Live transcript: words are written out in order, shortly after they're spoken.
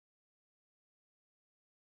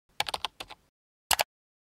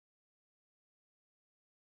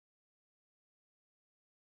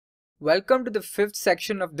Welcome to the fifth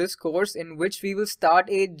section of this course, in which we will start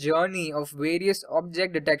a journey of various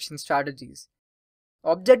object detection strategies.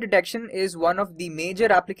 Object detection is one of the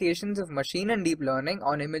major applications of machine and deep learning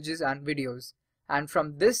on images and videos, and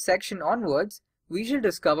from this section onwards, we shall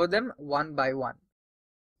discover them one by one.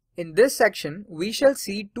 In this section, we shall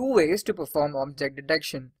see two ways to perform object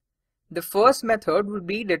detection. The first method would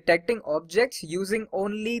be detecting objects using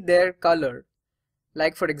only their color.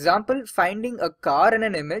 Like for example, finding a car in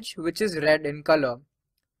an image which is red in color.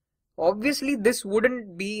 Obviously, this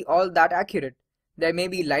wouldn't be all that accurate. There may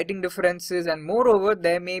be lighting differences, and moreover,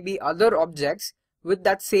 there may be other objects with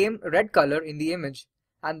that same red color in the image,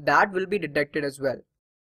 and that will be detected as well.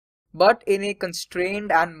 But in a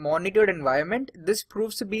constrained and monitored environment, this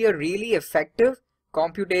proves to be a really effective,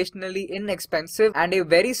 computationally inexpensive, and a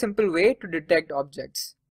very simple way to detect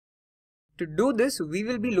objects. To do this, we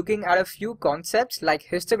will be looking at a few concepts like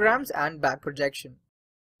histograms and backprojection.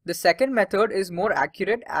 The second method is more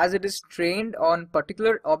accurate as it is trained on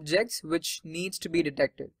particular objects which needs to be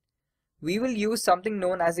detected. We will use something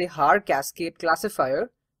known as a Haar cascade classifier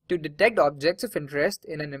to detect objects of interest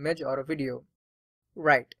in an image or a video.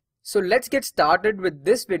 Right, so let's get started with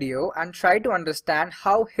this video and try to understand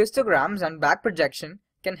how histograms and backprojection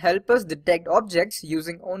can help us detect objects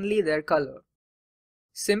using only their color.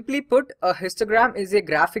 Simply put, a histogram is a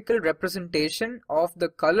graphical representation of the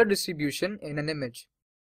color distribution in an image.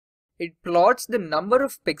 It plots the number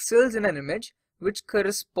of pixels in an image which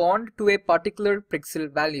correspond to a particular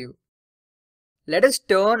pixel value. Let us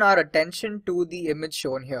turn our attention to the image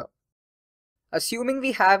shown here. Assuming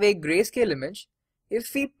we have a grayscale image,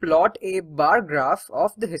 if we plot a bar graph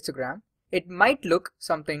of the histogram, it might look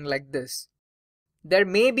something like this. There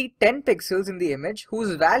may be 10 pixels in the image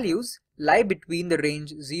whose values lie between the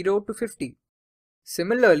range 0 to 50.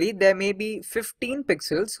 Similarly, there may be 15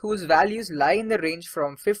 pixels whose values lie in the range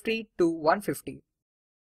from 50 to 150.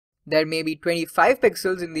 There may be 25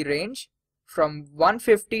 pixels in the range from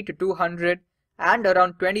 150 to 200 and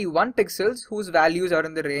around 21 pixels whose values are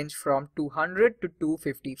in the range from 200 to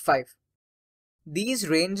 255. These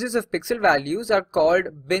ranges of pixel values are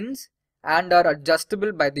called bins and are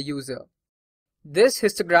adjustable by the user. This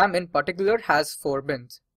histogram in particular has 4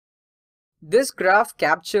 bins. This graph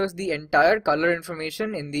captures the entire color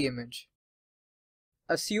information in the image.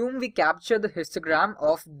 Assume we capture the histogram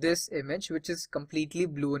of this image which is completely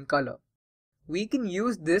blue in color. We can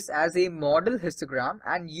use this as a model histogram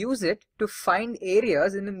and use it to find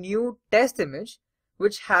areas in a new test image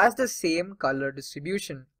which has the same color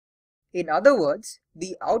distribution. In other words,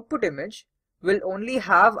 the output image will only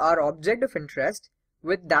have our object of interest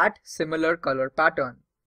with that similar color pattern.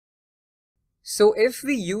 So if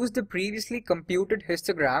we use the previously computed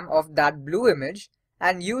histogram of that blue image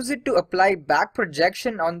and use it to apply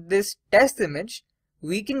backprojection on this test image,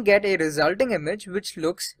 we can get a resulting image which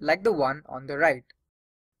looks like the one on the right.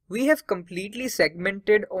 We have completely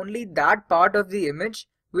segmented only that part of the image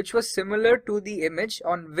which was similar to the image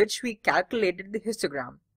on which we calculated the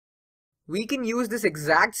histogram. We can use this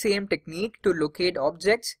exact same technique to locate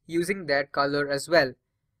objects using their color as well.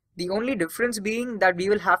 The only difference being that we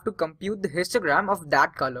will have to compute the histogram of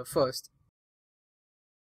that color first.